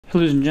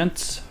Hello ladies and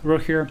gents, Ro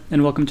here,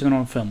 and welcome to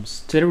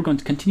NOandROfilms. Today we're going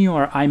to continue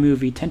our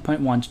iMovie 10.1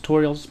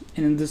 tutorials,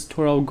 and in this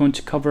tutorial we're going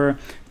to cover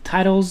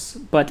titles,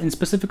 but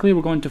specifically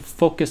we're going to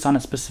focus on a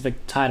specific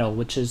title,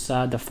 which is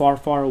the Far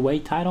Far Away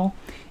title,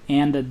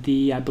 and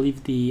I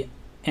believe the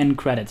end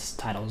credits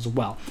title as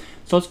well.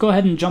 So let's go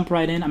ahead and jump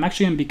right in. I'm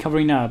actually going to be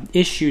covering an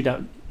issue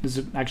that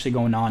is actually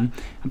going on.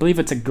 I believe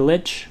it's a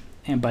glitch,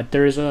 but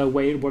there is a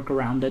way to work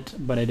around it,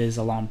 but it is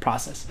a long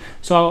process.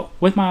 So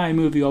with my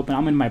iMovie open,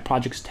 I'm in my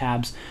projects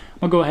tabs.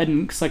 I'll go ahead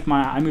and select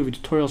my iMovie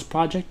tutorials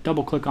project,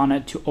 double click on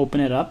it to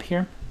open it up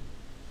here.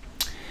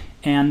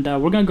 And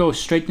we're going to go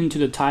straight into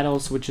the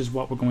titles, which is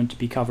what we're going to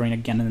be covering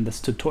again in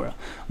this tutorial.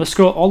 Let's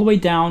scroll all the way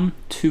down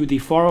to the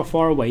Far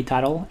Far Away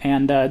title,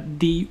 and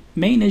the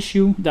main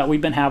issue that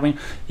we've been having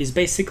is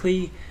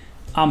basically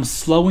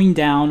slowing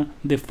down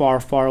the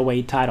Far Far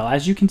Away title.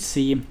 As you can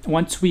see,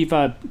 once we've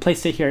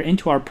placed it here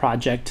into our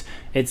project,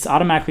 it's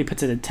automatically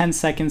puts it at 10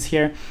 seconds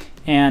here,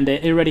 and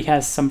it already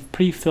has some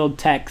pre-filled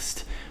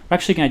text. We're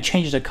actually going to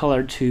change the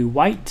color to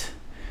white,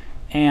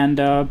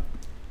 and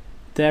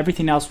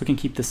everything else we can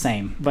keep the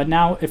same. But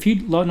now if you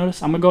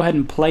notice, I'm going to go ahead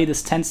and play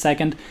this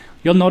 10-second.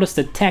 You'll notice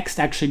the text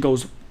actually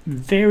goes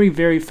very,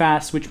 very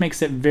fast, which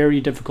makes it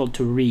very difficult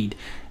to read,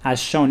 as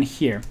shown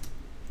here.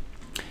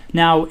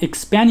 Now,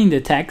 expanding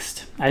the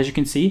text, as you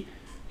can see,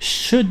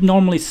 should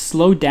normally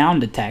slow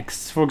down the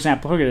text. For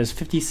example, look at this,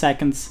 50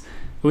 seconds.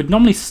 It would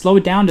normally slow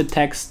down the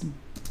text,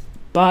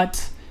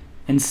 but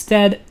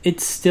instead, it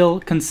still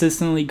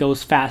consistently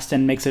goes fast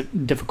and makes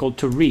it difficult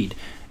to read.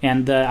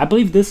 And I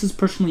believe this is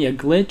personally a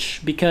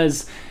glitch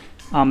because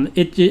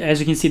as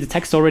you can see, the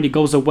text already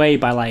goes away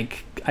by,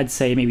 like, I'd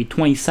say maybe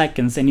 20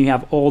 seconds, and you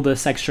have all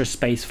this extra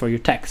space for your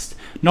text.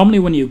 Normally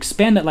when you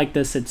expand it like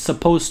this, it's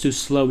supposed to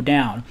slow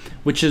down,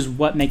 which is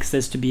what makes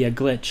this to be a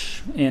glitch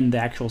in the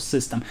actual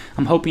system.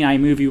 I'm hoping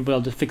iMovie will be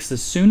able to fix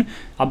this soon.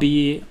 I'll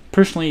be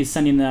personally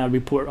sending a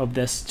report of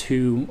this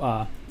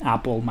to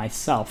Apple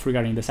myself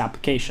regarding this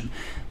application.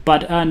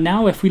 But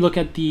now if we look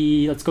at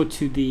let's go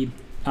to the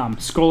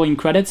scrolling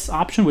credits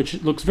option,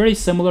 which looks very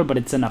similar, but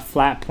it's in a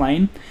flat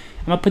plane.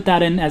 I'm going to put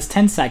that in as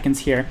 10 seconds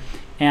here,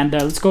 and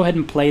let's go ahead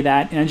and play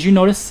that. And as you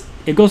notice,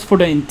 it goes for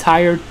the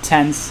entire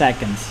 10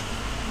 seconds.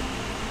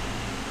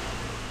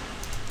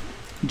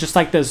 Just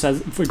like this, as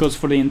it goes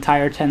for the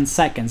entire 10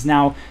 seconds.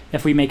 Now,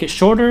 if we make it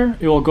shorter,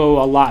 it will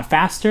go a lot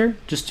faster,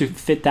 just to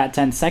fit that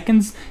 10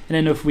 seconds. And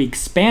then if we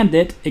expand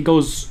it, it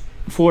goes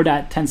for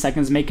that 10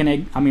 seconds,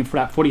 for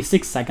that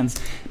 46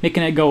 seconds,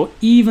 making it go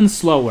even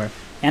slower.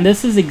 And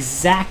this is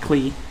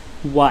exactly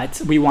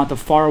what we want the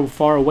Far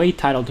Far Away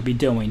title to be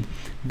doing,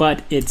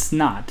 but it's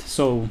not.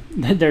 So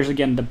there's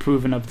again the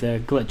proven of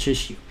the glitch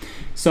issue.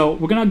 So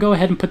we're gonna go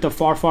ahead and put the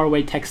Far Far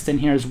Away text in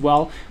here as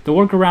well. The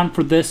workaround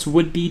for this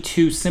would be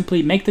to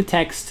simply make the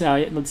text,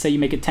 let's say you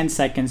make it 10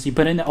 seconds, you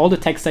put in all the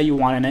text that you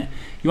want in it.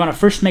 You wanna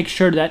first make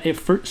sure that it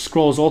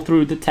scrolls all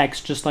through the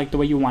text just like the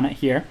way you want it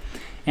here.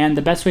 And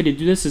the best way to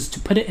do this is to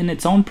put it in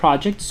its own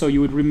project, so you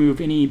would remove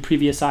any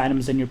previous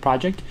items in your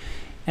project,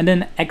 and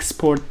then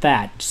export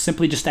that.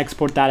 Simply just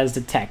export that as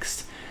the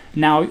text.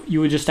 Now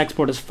you would just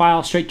export this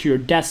file straight to your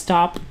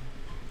desktop,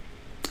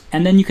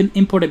 and then you can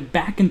import it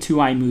back into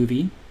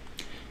iMovie,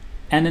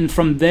 and then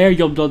from there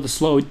you'll be able to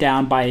slow it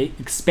down by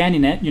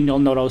expanding it, and you'll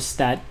notice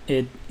that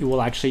it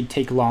will actually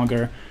take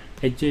longer.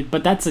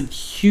 But that's a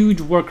huge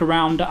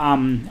workaround.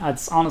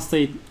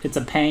 It's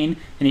a pain,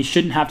 and you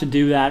shouldn't have to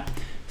do that.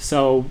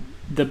 So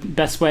the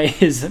best way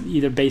is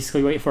either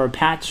basically wait for a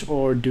patch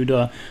or do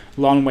the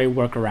long way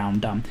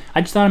workaround.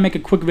 I just thought I'd make a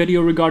quick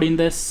video regarding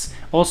this.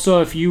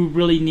 Also, if you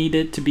really need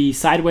it to be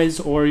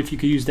sideways, or if you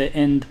could use the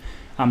end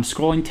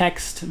scrolling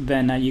text,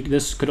 then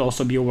this could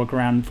also be a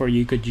workaround for you.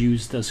 You could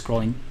use the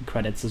scrolling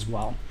credits as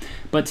well.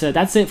 But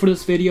that's it for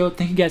this video.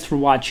 Thank you guys for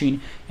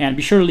watching, and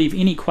be sure to leave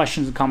any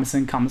questions and comments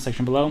in the comment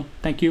section below.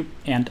 Thank you,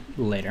 and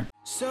later.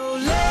 So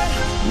let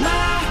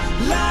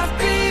my life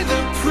be